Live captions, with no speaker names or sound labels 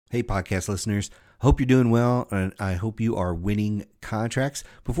Hey, podcast listeners. Hope you're doing well, and I hope you are winning contracts.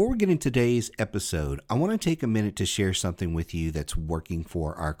 Before we get into today's episode, I want to take a minute to share something with you that's working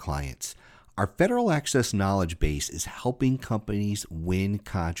for our clients. Our Federal Access knowledge base is helping companies win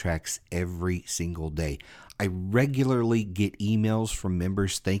contracts every single day. I regularly get emails from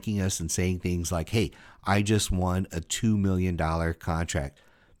members thanking us and saying things like, hey, I just won a $2 million contract.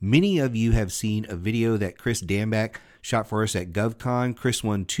 Many of you have seen a video that Chris Danback shot for us at GovCon. Chris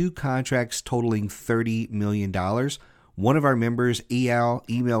won 2 contracts totaling $30 million. One of our members, Eyal,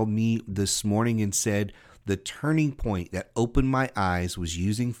 emailed me this morning and said, the turning point that opened my eyes was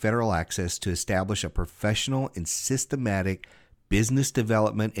using Federal Access to establish a professional and systematic business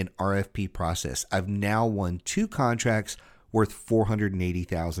development and RFP process. I've now won 2 contracts worth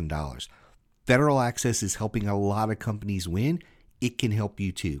 $480,000. Federal Access is helping a lot of companies win. It can help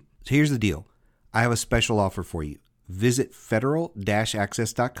you too. So here's the deal. I have a special offer for you. Visit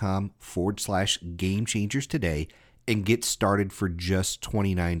federal-access.com/game changers today and get started for just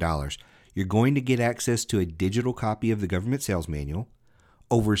 $29. You're going to get access to a digital copy of the government sales manual,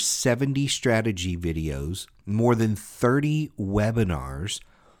 over 70 strategy videos, more than 30 webinars,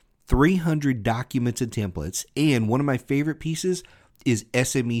 300 documents and templates, and one of my favorite pieces is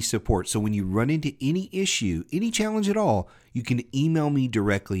SME support. So when you run into any issue, any challenge at all, you can email me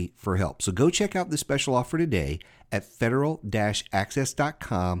directly for help. So go check out the special offer today at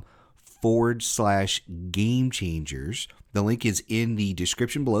federal-access.com/game changers. The link is in the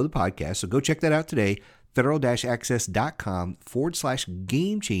description below the podcast. So go check that out today,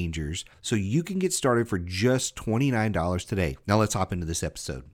 federal-access.com/game changers, so you can get started for just $29 today. Now let's hop into this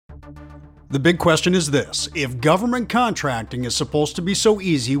episode. The big question is this: if government contracting is supposed to be so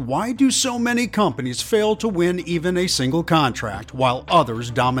easy, why do so many companies fail to win even a single contract while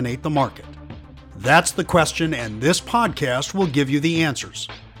others dominate the market? That's the question, and this podcast will give you the answers.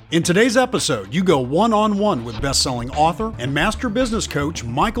 In today's episode, you go one-on-one with best-selling author and master business coach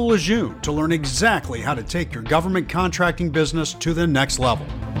Michael Lejeune to learn exactly how to take your government contracting business to the next level.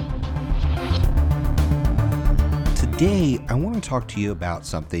 Today, I want to talk to you about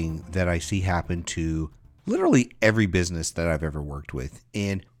something that I see happen to literally every business that I've ever worked with.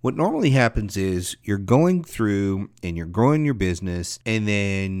 And what normally happens is you're going through and you're growing your business, and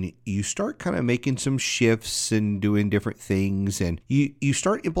then you start kind of making some shifts and doing different things, and you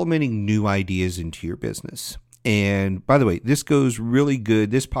start implementing new ideas into your business. And by the way, this goes really good.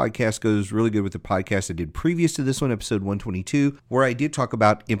 This podcast goes really good with the podcast I did previous to this one, episode 122, where I did talk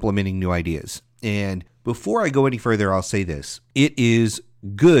about implementing new ideas. And before I go any further, I'll say this. It is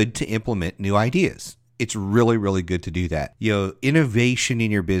good to implement new ideas. It's really, really good to do that. Innovation in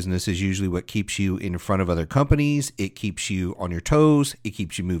your business is usually what keeps you in front of other companies. It keeps you on your toes. It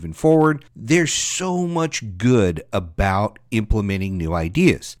keeps you moving forward. There's so much good about implementing new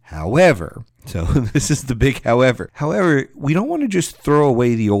ideas. However, so this is the big however. However, we don't want to just throw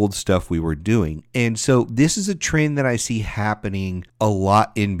away the old stuff we were doing. And so this is a trend that I see happening a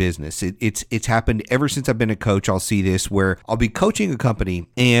lot in business. It's happened ever since I've been a coach. I'll see this where I'll be coaching a company,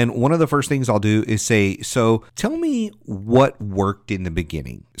 and one of the first things I'll do is say, so tell me what worked in the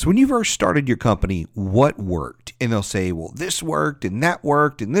beginning. So when you first started your company, what worked? And they'll say, well, this worked and that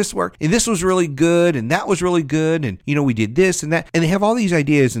worked and this worked and this was really good and that was really good. And, we did this and that. And they have all these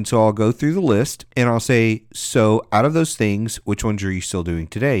ideas. And so I'll go through the list and I'll say, so out of those things, which ones are you still doing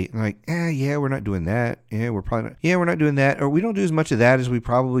today? And like, yeah, we're not doing that. We're not doing that. Or we don't do as much of that as we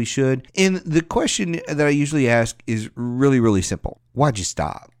probably should. And the question that I usually ask is really, really simple. Why'd you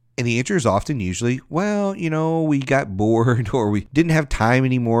stop? And the answer is often usually, well, we got bored, or we didn't have time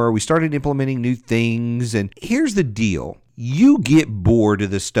anymore. We started implementing new things. And here's the deal. You get bored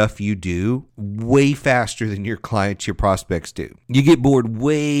of the stuff you do way faster than your clients, your prospects do. You get bored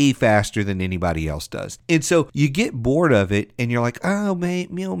way faster than anybody else does. And so you get bored of it and you're like, oh,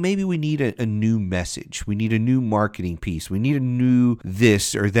 maybe we need a new message. We need a new marketing piece. We need a new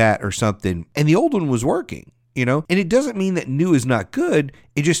this or that or something. And the old one was working. And it doesn't mean that new is not good.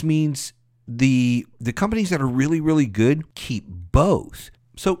 It just means the companies that are really, really good keep both.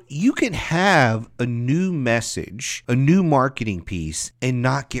 So you can have a new message, a new marketing piece, and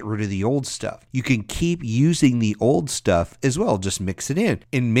not get rid of the old stuff. You can keep using the old stuff as well. Just mix it in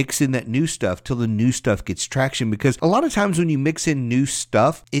and mix in that new stuff till the new stuff gets traction. Because a lot of times when you mix in new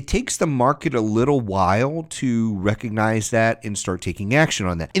stuff, it takes the market a little while to recognize that and start taking action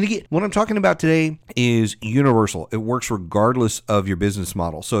on that. And again, what I'm talking about today is universal. It works regardless of your business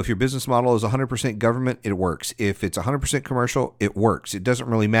model. So if your business model is 100% government, it works. If it's 100% commercial, it works. It doesn't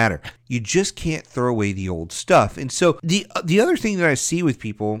doesn't really matter. You just can't throw away the old stuff. And so the other thing that I see with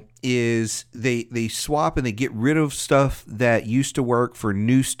people is they swap and they get rid of stuff that used to work for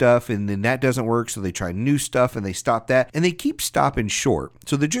new stuff, and then that doesn't work, so they try new stuff and they stop that, and they keep stopping short.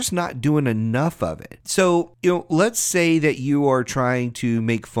 So they're just not doing enough of it. So, let's say that you are trying to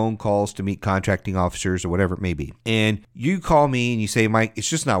make phone calls to meet contracting officers or whatever it may be, and you call me and you say, Mike, it's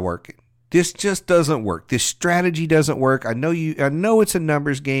just not working. This just doesn't work. This strategy doesn't work. I know it's a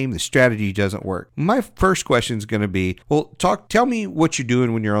numbers game. The strategy doesn't work. My first question is going to be, well, tell me what you're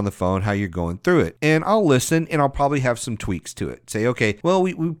doing when you're on the phone, how you're going through it. And I'll listen, and I'll probably have some tweaks to it. Say, okay, well,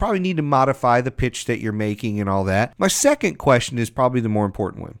 we probably need to modify the pitch that you're making and all that. My second question is probably the more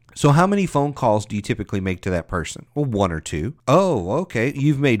important one. So how many phone calls do you typically make to that person? Well, 1 or 2. Oh, okay.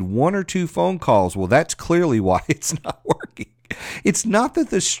 You've made 1 or 2 phone calls. Well, that's clearly why it's not working. It's not that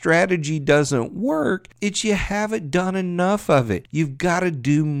the strategy doesn't work. It's you haven't done enough of it. You've got to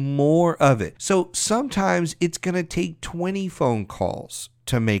do more of it. So sometimes it's going to take 20 phone calls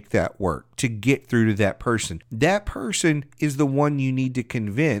to make that work, to get through to that person. That person is the one you need to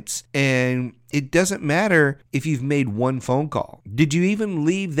convince, and it doesn't matter if you've made 1 phone call. Did you even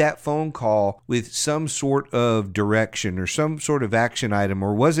leave that phone call with some sort of direction or some sort of action item?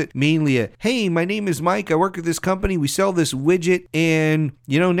 Or was it mainly a, hey, my name is Mike, I work at this company, we sell this widget, and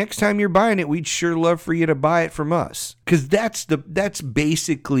next time you're buying it, we'd sure love for you to buy it from us. Because that's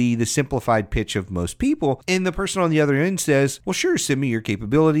basically the simplified pitch of most people. And the person on the other end says, well, sure, send me your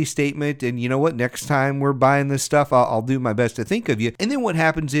capability statement, and you know what, next time we're buying this stuff, I'll do my best to think of you. And then what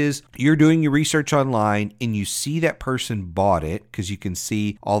happens is you're doing your research online and you see that person bought it, because you can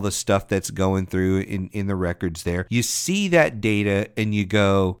see all the stuff that's going through in the records there. You see that data and you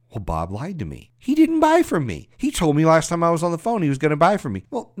go, well, Bob lied to me. He didn't buy from me. He told me last time I was on the phone he was going to buy from me.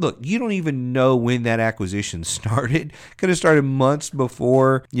 Well, look, you don't even know when that acquisition started. Could have started months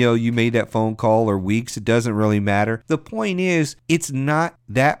before, you made that phone call, or weeks. It doesn't really matter. The point is, it's not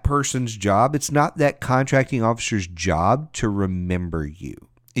that person's job. It's not that contracting officer's job to remember you.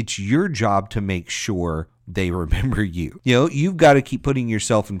 It's your job to make sure they remember you. You've got to keep putting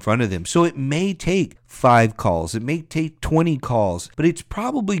yourself in front of them. So it may take 5 calls, it may take 20 calls, but it's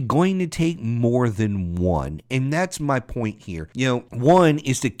probably going to take more than 1. And that's my point here. 1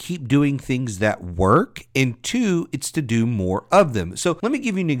 is to keep doing things that work, and 2, it's to do more of them. So let me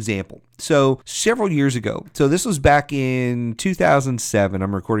give you an example. So several years ago, so this was back in 2007,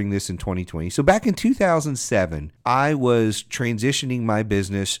 I'm recording this in 2020. So back in 2007, I was transitioning my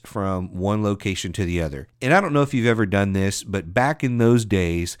business from one location to the other. And I don't know if you've ever done this, but back in those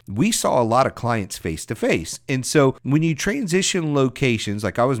days, we saw a lot of clients face to face. And so when you transition locations,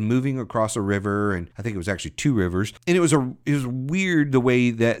 like I was moving across a river, and I think it was actually 2 rivers, and it was weird the way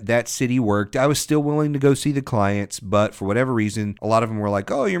that city worked. I was still willing to go see the clients, but for whatever reason, a lot of them were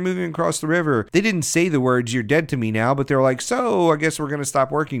like, oh, you're moving across the river. They didn't say the words, you're dead to me now, but they're like, so I guess we're going to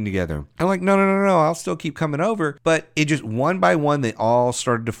stop working together. I'm like, no, I'll still keep coming over. But it just, one by one, they all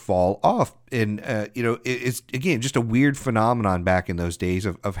started to fall off. And, it's, again, just a weird phenomenon back in those days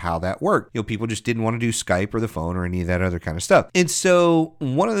of how that worked. People just didn't want to do Skype or the phone or any of that other kind of stuff. And so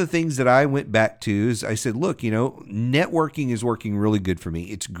one of the things that I went back to is I said, look, networking is working really good for me.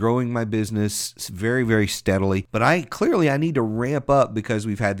 It's growing my business very, very steadily. But I need to ramp up because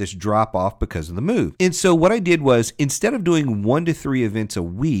we've had this drop off because of the move. And so what I did was, instead of doing 1 to 3 events a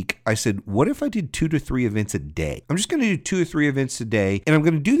week, I said, what if I did 2 to 3 events a day? I'm just going to do 2 or 3 events a day, and I'm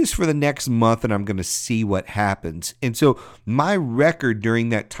going to do this for the next month, and I'm going to see what happens. And so my record during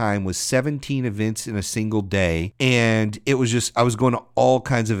that time was 17 events in a single day. And it was just, I was going to all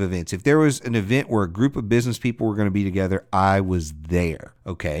kinds of events. If there was an event where a group of business people were going to be together, I was there.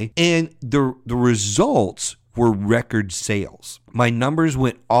 Okay. And the results were record sales. My numbers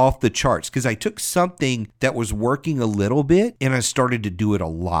went off the charts because I took something that was working a little bit and I started to do it a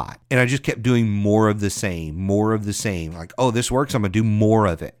lot. And I just kept doing more of the same. Like, oh, this works, I'm going to do more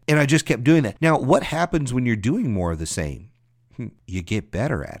of it. And I just kept doing that. Now, what happens when you're doing more of the same? You get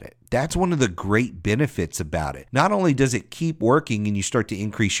better at it. That's one of the great benefits about it. Not only does it keep working and you start to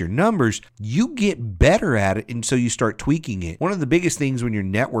increase your numbers, you get better at it, and so you start tweaking it. One of the biggest things when you're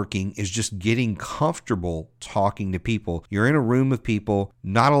networking is just getting comfortable talking to people. You're in a room of people,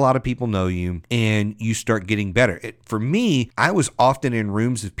 not a lot of people know you, and you start getting better. For me, I was often in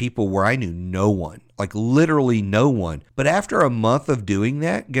rooms of people where I knew no one. Like literally no one. But after a month of doing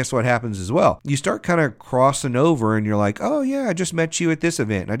that, guess what happens as well? You start kind of crossing over and you're like, oh yeah, I just met you at this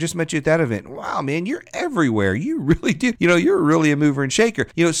event. And I just met met you at that event. Wow, man, you're everywhere. You really do. You're really a mover and shaker.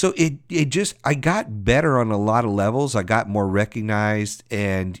 So I got better on a lot of levels. I got more recognized,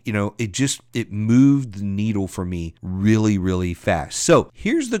 and, it moved the needle for me really, really fast. So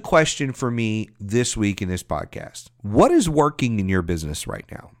here's the question for me this week in this podcast. What is working in your business right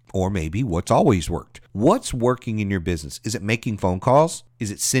now? Or maybe what's always worked? What's working in your business? Is it making phone calls? Is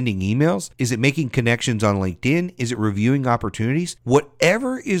it sending emails? Is it making connections on LinkedIn? Is it reviewing opportunities?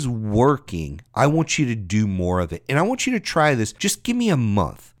 Whatever is working, I want you to do more of it. And I want you to try this. Just give me a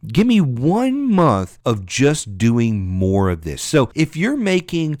month. Give me 1 month of just doing more of this. So if you're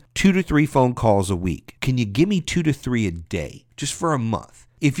making 2 to 3 phone calls a week, can you give me 2 to 3 a day just for a month?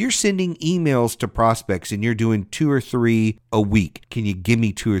 If you're sending emails to prospects and you're doing 2 or 3 a week, can you give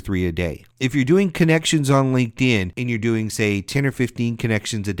me 2 or 3 a day? If you're doing connections on LinkedIn and you're doing, say, 10 or 15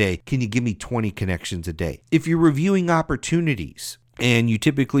 connections a day, can you give me 20 connections a day? If you're reviewing opportunities and you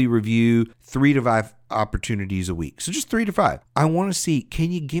typically review 3 to 5 opportunities a week, so just 3 to 5, I want to see,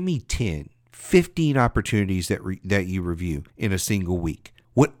 can you give me 10, 15 opportunities that you review in a single week?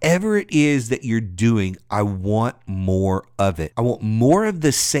 Whatever it is that you're doing, I want more of it. I want more of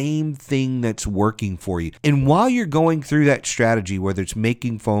the same thing that's working for you. And while you're going through that strategy, whether it's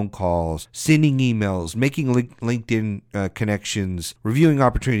making phone calls, sending emails, making LinkedIn connections, reviewing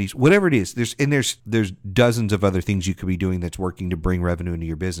opportunities, whatever it is, there's dozens of other things you could be doing that's working to bring revenue into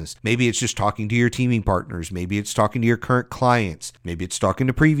your business. Maybe it's just talking to your teaming partners. Maybe it's talking to your current clients. Maybe it's talking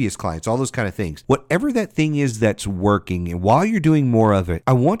to previous clients, all those kind of things. Whatever that thing is that's working, and while you're doing more of it,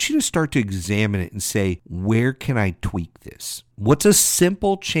 I want you to start to examine it and say, where can I tweak this? What's a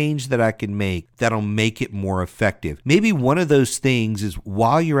simple change that I can make that'll make it more effective? Maybe one of those things is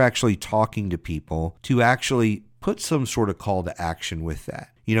while you're actually talking to people, to actually put some sort of call to action with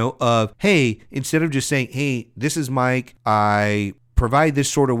that. Hey, instead of just saying, hey, this is Mike, I provide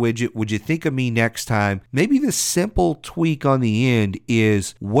this sort of widget, would you think of me next time? Maybe the simple tweak on the end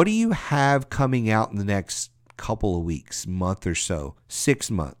is, what do you have coming out in the next couple of weeks, month or so,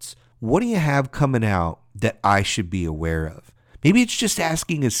 6 months? What do you have coming out that I should be aware of? Maybe it's just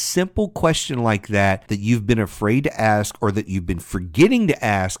asking a simple question like that you've been afraid to ask, or that you've been forgetting to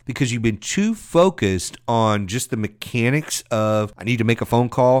ask because you've been too focused on just the mechanics of, I need to make a phone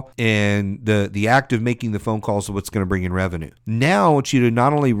call, and the act of making the phone calls is what's going to bring in revenue. Now I want you to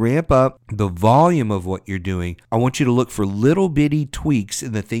not only ramp up the volume of what you're doing, I want you to look for little bitty tweaks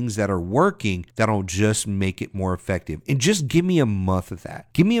in the things that are working that'll just make it more effective. And just give me a month of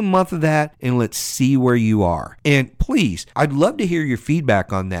that. Give me a month of that, and let's see where you are. And please, I'd love to hear your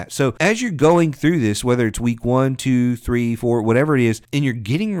feedback on that. So as you're going through this, whether it's week 1, 2, 3, 4, whatever it is, and you're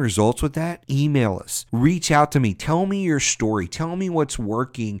getting results with that, email us, reach out to me, tell me your story, tell me what's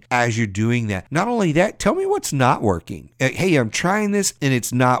working as you're doing that. Not only that, tell me what's not working. Hey, I'm trying this and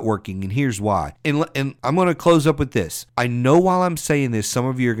it's not working, and here's why. And I'm going to close up with this. I know while I'm saying this, some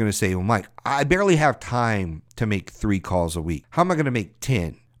of you are going to say, well, Mike, I barely have time to make 3 calls a week. How am I going to make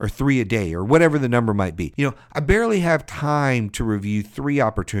 10? Or 3 a day, or whatever the number might be. I barely have time to review 3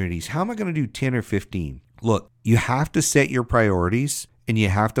 opportunities. How am I going to do 10 or 15? Look, you have to set your priorities and you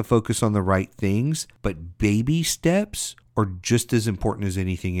have to focus on the right things, but baby steps are just as important as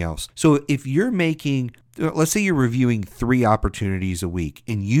anything else. So if you're making, let's say you're reviewing 3 opportunities a week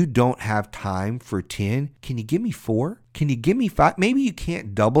and you don't have time for 10, can you give me 4? Can you give me 5? Maybe you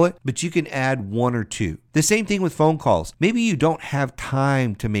can't double it, but you can add 1 or 2. The same thing with phone calls. Maybe you don't have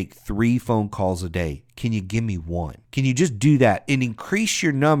time to make 3 phone calls a day. Can you give me 1? Can you just do that and increase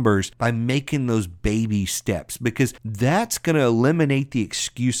your numbers by making those baby steps? Because that's going to eliminate the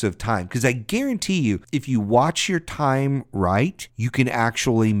excuse of time. Because I guarantee you, if you watch your time right, you can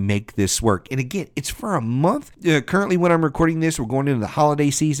actually make this work. And again, it's for a month. Currently, when I'm recording this, we're going into the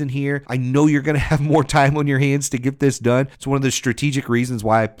holiday season here. I know you're going to have more time on your hands to get this done. It's one of the strategic reasons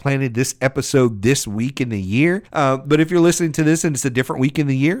why I planted this episode this week in the year. But if you're listening to this and it's a different week in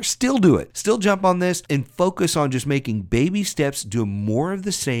the year, still do it. Still jump on this and focus on just making baby steps, doing more of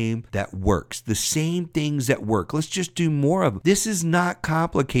the same that works, the same things that work. Let's just do more of them. This is not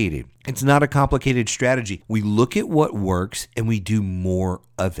complicated. It's not a complicated strategy. We look at what works and we do more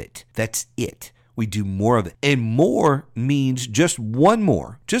of it. That's it. We do more of it. And more means just one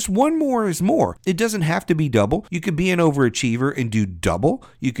more. Just one more is more. It doesn't have to be double. You could be an overachiever and do double.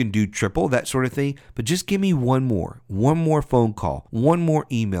 You can do triple, that sort of thing. But just give me one more phone call, one more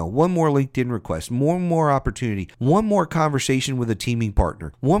email, one more LinkedIn request, one more opportunity, one more conversation with a teaming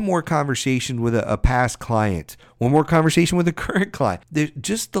partner, one more conversation with a past client, one more conversation with a current client.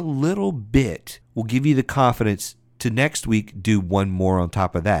 Just a little bit will give you the confidence to next week do one more on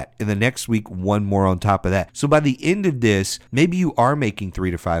top of that, and the next week one more on top of that. So by the end of this, maybe you are making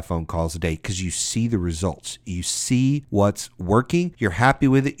 3 to 5 phone calls a day because you see the results. You see what's working. You're happy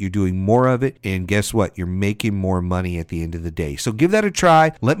with it. You're doing more of it. And guess what? You're making more money at the end of the day. So give that a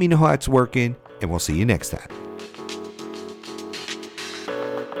try. Let me know how it's working, and we'll see you next time.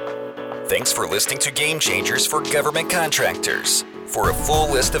 Thanks for listening to Game Changers for Government Contractors. For a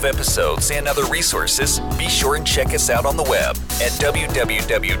full list of episodes and other resources, be sure and check us out on the web at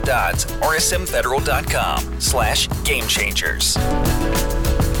www.rsmfederal.com/gamechangers.